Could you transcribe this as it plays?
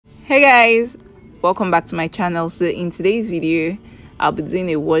Hey guys, welcome back to my channel. So in today's video I'll be doing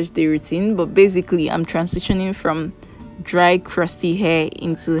a wash day routine, but basically I'm transitioning from dry crusty hair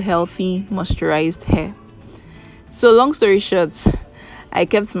into healthy moisturized hair. So long story short, I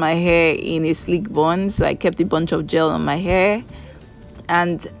kept my hair in a sleek bun, so I kept a bunch of gel on my hair,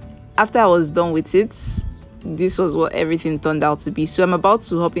 and after I was done with it, this was what everything turned out to be. So I'm about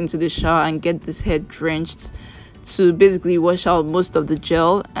to hop into the shower and get this hair drenched to basically wash out most of the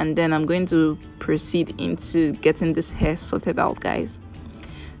gel, and then I'm going to proceed into getting this hair sorted out, guys.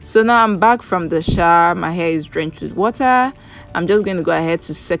 So now I'm back from the shower, my hair is drenched with water. I'm just going to go ahead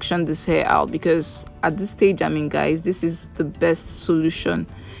to section this hair out, because at this stage I'm in, guys, this is the best solution,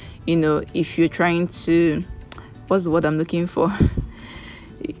 you know, if you're trying to, what's the word I'm looking for?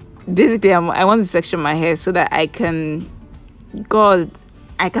 Basically I want to section my hair so that I can, God,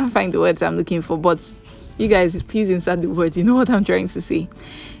 I can't find the words I'm looking for, but you guys please insert the words, you know what I'm trying to say.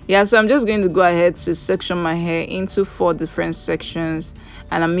 Yeah, so I'm just going to go ahead to section my hair into 4 different sections,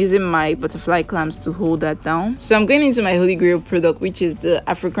 and I'm using my butterfly clamps to hold that down. So I'm going into my holy grail product, which is the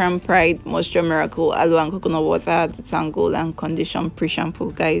African Pride Moisture Miracle Aloe and Coconut Water Detangle and Condition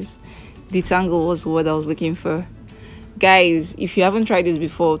Pre-Shampoo. Guys, detangle was the word I was looking for. Guys, if you haven't tried this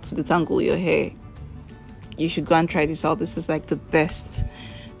before to detangle your hair, you should go and try this out. This is like the best.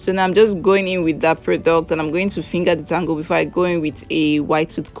 So now I'm just going in with that product, and I'm going to finger detangle before I go in with a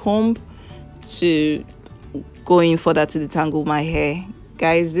white tooth comb to go in further to detangle my hair.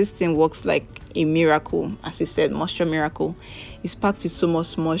 Guys, this thing works like a miracle. As I said, moisture miracle. It's packed with so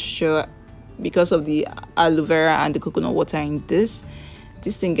much moisture because of the aloe vera and the coconut water in this.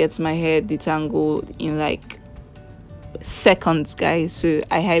 This thing gets my hair detangled in like seconds, guys. So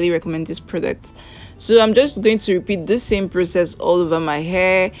I highly recommend this product. So I'm just going to repeat the same process all over my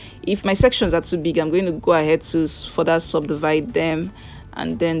hair. If my sections are too big, I'm going to go ahead to further subdivide them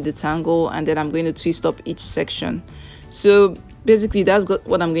and then detangle, and then I'm going to twist up each section. So basically that's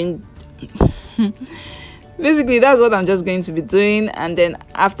what I'm going basically that's what I'm just going to be doing, and then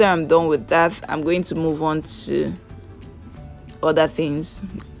after I'm done with that, I'm going to move on to other things.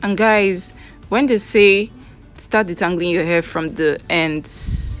 And guys, when they say start detangling your hair from the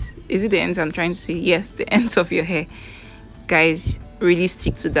ends, is it the ends I'm trying to say? Yes, the ends of your hair. Guys, really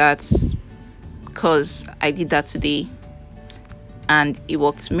stick to that, because I did that today and it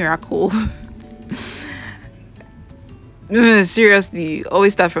worked miracle. Seriously,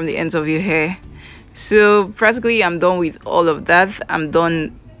 always start from the ends of your hair. So practically I'm done with all of that. I'm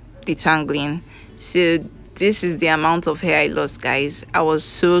done detangling. So this is the amount of hair I lost, guys. I was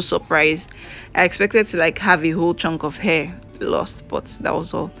so surprised. I expected to like have a whole chunk of hair lost, but that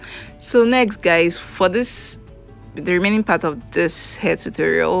was all. So next, guys, for this, the remaining part of this hair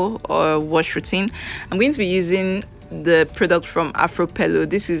tutorial or wash routine, I'm going to be using the product from Afropelo.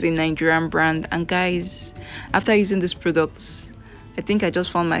 This is a Nigerian brand, and guys, after using this product, I think I just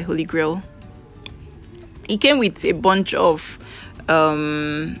found my holy grail. It came with a bunch of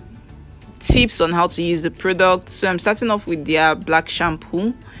tips on how to use the product. So I'm starting off with their black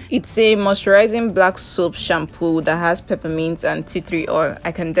shampoo. It's a moisturizing black soap shampoo that has peppermint and tea tree oil.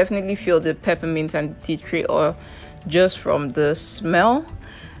 I can definitely feel the peppermint and tea tree oil just from the smell.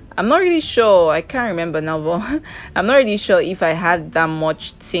 I'm not really sure, I can't remember now, but I'm not really sure if I had that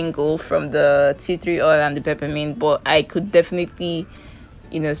much tingle from the tea tree oil and the peppermint, but I could definitely,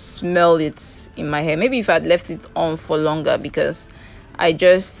 you know, smell it in my hair. Maybe if I'd left it on for longer, because I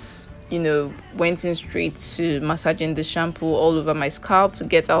just, you know, went in straight to massaging the shampoo all over my scalp to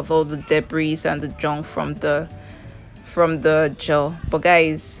get out all the debris and the junk from the gel. But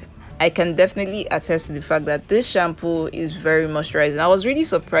guys, I can definitely attest to the fact that this shampoo is very moisturizing. I was really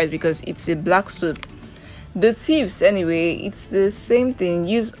surprised because it's a black soap. The tips anyway, it's the same thing.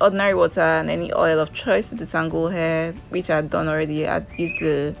 Use ordinary water and any oil of choice to detangle hair, which I've done already. I used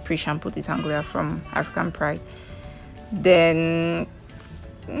the pre-shampoo detangler from African Pride. Then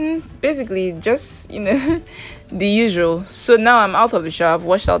basically just, you know, the usual. So now I'm out of the shower. I've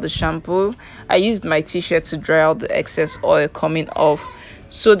washed out the shampoo. I used my t-shirt to dry out the excess oil coming off.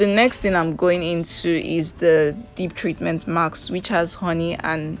 So the next thing I'm going into is the deep treatment mask, which has honey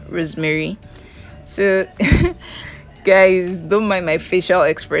and rosemary. So guys, don't mind my facial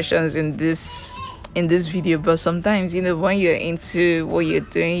expressions in this video, but sometimes, you know, when you're into what you're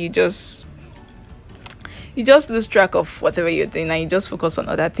doing, you just lose track of whatever you're doing and you just focus on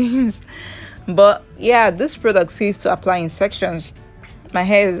other things. But yeah, this product says to apply in sections. My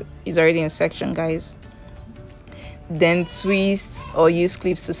hair is already in section, guys. Then twist or use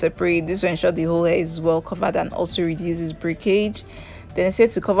clips to separate. This will ensure the whole hair is well covered and also reduces breakage. Then it said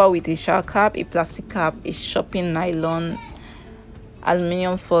to cover with a shower cap, a plastic cap, a shopping nylon,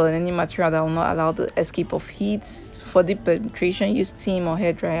 aluminium foil and any material that will not allow the escape of heat. For deep penetration, use steam or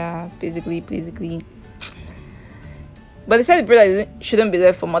hair dryer. Basically. But they said the product shouldn't be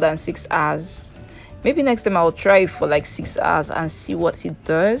left for more than 6 hours. Maybe next time I'll try it for like 6 hours and see what it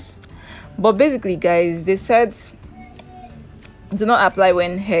does. But basically, guys, they said do not apply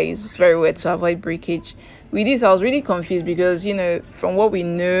when hair is very wet to avoid breakage. With this, I was really confused because, you know, from what we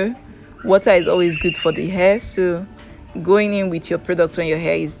know, water is always good for the hair. So going in with your products when your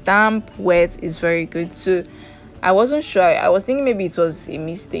hair is damp, wet is very good. So I wasn't sure. I was thinking maybe it was a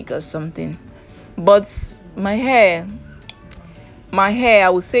mistake or something. But my hair, I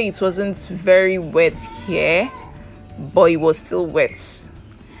would say it wasn't very wet here, but it was still wet.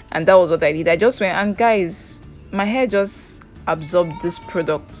 And that was what I did. I just went, and guys, my hair just absorbed this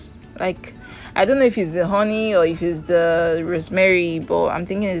product. Like, I don't know if it's the honey or if it's the rosemary, but I'm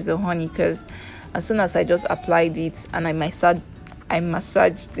thinking it's the honey, because as soon as I just applied it and I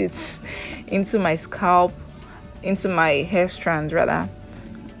massaged it into my scalp, into my hair strand rather,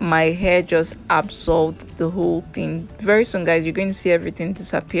 my hair just absorbed the whole thing. Very soon, guys, you're going to see everything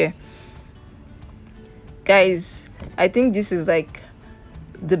disappear. Guys, I think this is like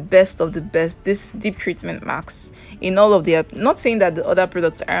the best of the best, this deep treatment mask in all of the, not saying that the other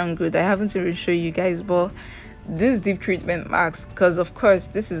products aren't good, I haven't even shown you guys, but this deep treatment mask, because of course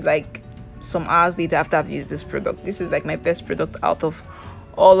this is like some hours later after I've used this product, this is like my best product out of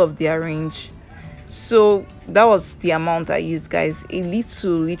all of their range. So that was the amount I used, guys. A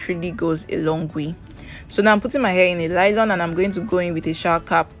little literally goes a long way. So now I'm putting my hair in a nylon and I'm going to go in with a shower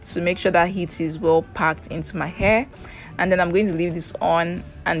cap to make sure that heat is well packed into my hair, and then I'm going to leave this on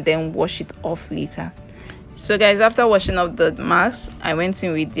and then wash it off later. So guys, after washing off the mask, I went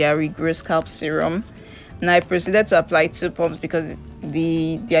in with their Regrow scalp serum. Now I proceeded to apply 2 pumps because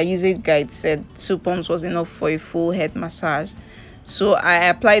their usage guide said 2 pumps was enough for a full head massage. So I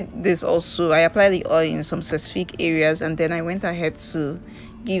applied this also. I applied the oil in some specific areas, and then I went ahead to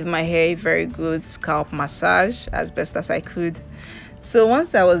give my hair a very good scalp massage as best as I could. So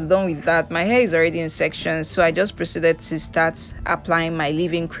once I was done with that, my hair is already in sections, so I just proceeded to start applying my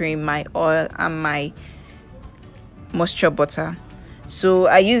leave-in cream, my oil, and my moisture butter. So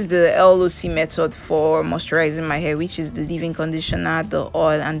I used the LOC method for moisturizing my hair, which is the leave-in conditioner, the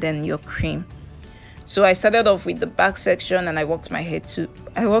oil, and then your cream. So I started off with the back section and I worked my way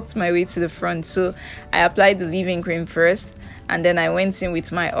to the front. So I applied the leave-in cream first, and then I went in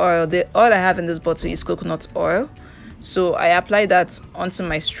with my oil. The oil I have in this bottle is coconut oil. So I applied that onto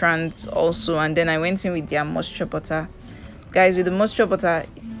my strands also, and then I went in with their moisture butter. Guys, with the moisture butter,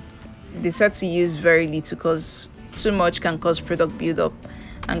 they said to use very little because too much can cause product buildup.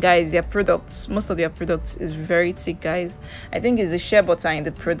 And guys, their products, most of their products is very thick, guys. I think it's the shea butter in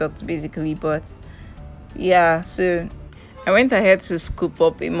the product basically, but yeah. So I went ahead to scoop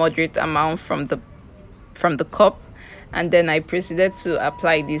up a moderate amount from the cup, and then I proceeded to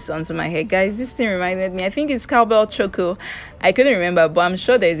apply this onto my hair. Guys, this thing reminded me, I think it's cowbell choco. I couldn't remember, but I'm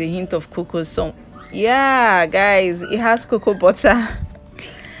sure there's a hint of cocoa. So yeah, guys, it has cocoa butter.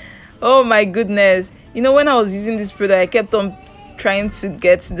 Oh my goodness. You know, when I was using this product, I kept on trying to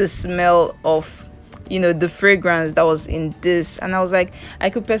get the smell of, you know, the fragrance that was in this, and I was like, I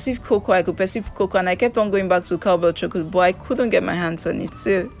could perceive cocoa, and I kept on going back to cowbell chocolate, but I couldn't get my hands on it.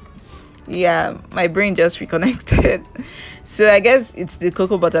 So yeah, my brain just reconnected. So I guess it's the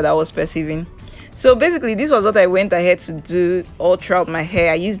cocoa butter that I was perceiving. So basically, this was what I went ahead to do all throughout my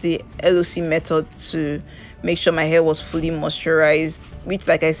hair. I used the LOC method to make sure my hair was fully moisturized, which,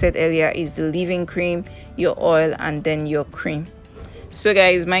 like I said earlier, is the leave-in cream, your oil, and then your cream. So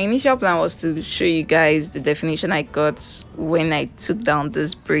guys, my initial plan was to show you guys the definition I got when I took down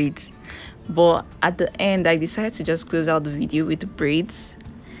these braids, but at the end I decided to just close out the video with the braids,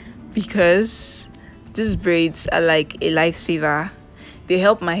 because these braids are like a lifesaver. They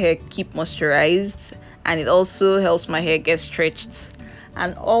help my hair keep moisturized, and it also helps my hair get stretched,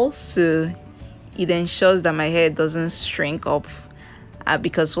 and also it ensures that my hair doesn't shrink up,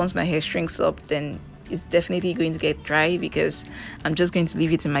 because once my hair shrinks up, then it's definitely going to get dry, because I'm just going to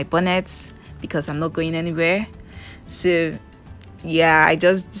leave it in my bonnet because I'm not going anywhere. So yeah, I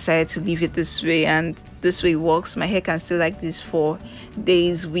just decided to leave it this way, and this way works. My hair can stay like this for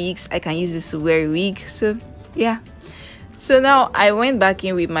days, weeks. I can use this to wear a wig. So yeah, so now I went back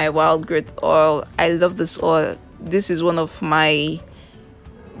in with my wild growth oil. I love this oil. This is one of my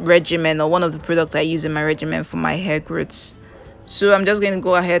regimen, or one of the products I use in my regimen for my hair growth. So I'm just going to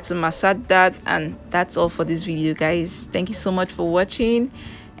go ahead to massage that, and that's all for this video, guys. Thank you so much for watching,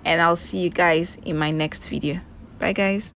 and I'll see you guys in my next video. Bye guys.